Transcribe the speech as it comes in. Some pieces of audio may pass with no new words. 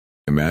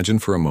Imagine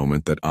for a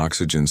moment that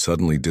oxygen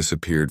suddenly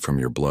disappeared from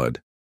your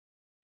blood.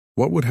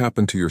 What would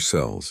happen to your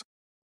cells?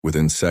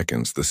 Within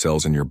seconds, the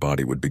cells in your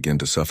body would begin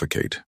to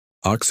suffocate.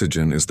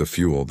 Oxygen is the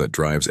fuel that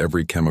drives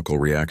every chemical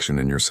reaction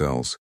in your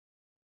cells.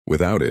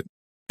 Without it,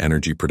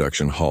 energy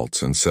production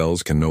halts and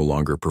cells can no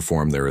longer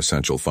perform their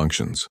essential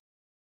functions.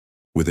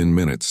 Within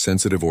minutes,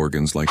 sensitive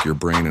organs like your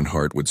brain and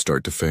heart would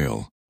start to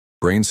fail.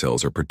 Brain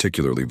cells are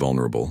particularly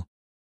vulnerable.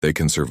 They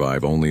can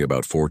survive only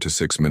about 4 to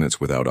 6 minutes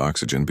without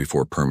oxygen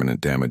before permanent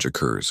damage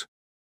occurs.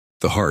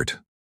 The heart,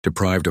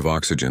 deprived of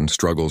oxygen,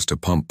 struggles to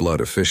pump blood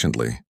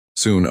efficiently.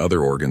 Soon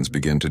other organs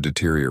begin to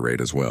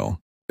deteriorate as well.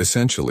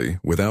 Essentially,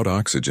 without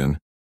oxygen,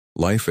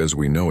 life as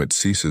we know it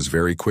ceases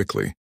very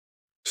quickly,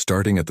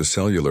 starting at the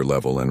cellular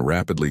level and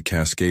rapidly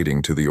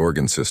cascading to the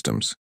organ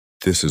systems.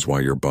 This is why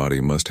your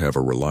body must have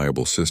a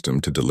reliable system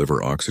to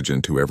deliver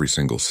oxygen to every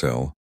single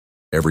cell,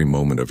 every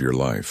moment of your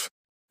life.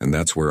 And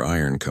that's where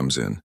iron comes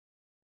in.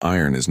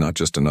 Iron is not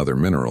just another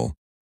mineral,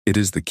 it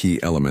is the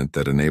key element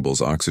that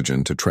enables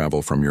oxygen to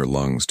travel from your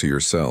lungs to your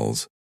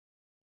cells.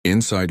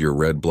 Inside your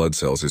red blood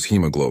cells is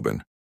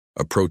hemoglobin,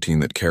 a protein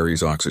that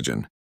carries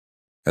oxygen.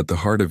 At the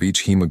heart of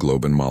each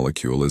hemoglobin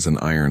molecule is an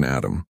iron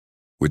atom,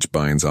 which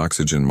binds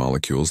oxygen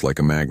molecules like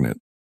a magnet.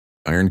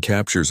 Iron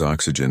captures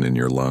oxygen in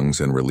your lungs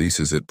and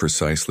releases it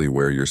precisely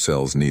where your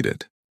cells need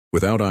it.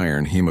 Without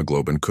iron,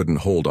 hemoglobin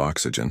couldn't hold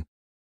oxygen,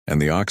 and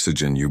the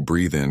oxygen you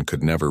breathe in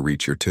could never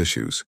reach your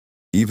tissues.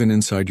 Even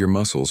inside your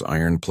muscles,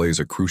 iron plays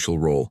a crucial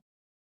role.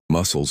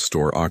 Muscles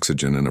store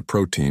oxygen in a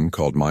protein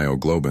called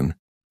myoglobin,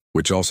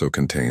 which also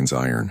contains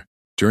iron.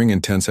 During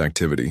intense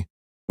activity,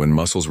 when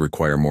muscles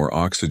require more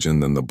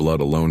oxygen than the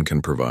blood alone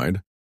can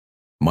provide,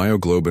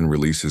 myoglobin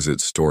releases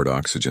its stored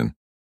oxygen,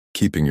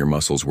 keeping your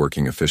muscles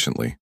working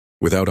efficiently.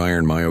 Without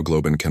iron,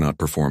 myoglobin cannot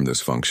perform this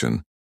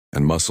function,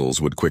 and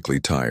muscles would quickly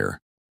tire.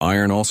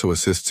 Iron also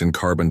assists in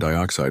carbon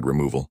dioxide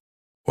removal.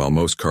 While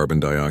most carbon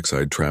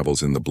dioxide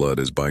travels in the blood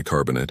as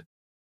bicarbonate,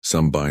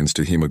 some binds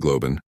to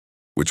hemoglobin,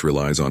 which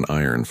relies on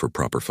iron for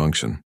proper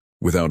function.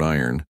 Without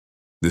iron,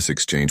 this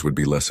exchange would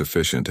be less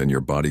efficient and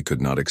your body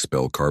could not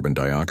expel carbon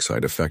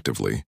dioxide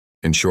effectively.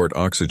 In short,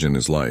 oxygen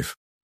is life,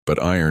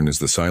 but iron is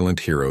the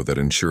silent hero that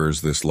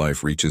ensures this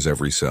life reaches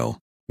every cell.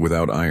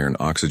 Without iron,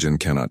 oxygen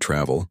cannot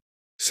travel,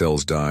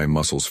 cells die,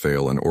 muscles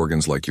fail, and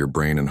organs like your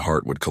brain and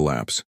heart would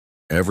collapse.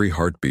 Every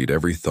heartbeat,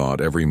 every thought,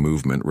 every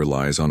movement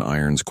relies on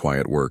iron's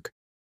quiet work,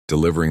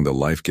 delivering the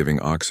life-giving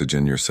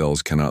oxygen your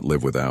cells cannot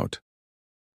live without.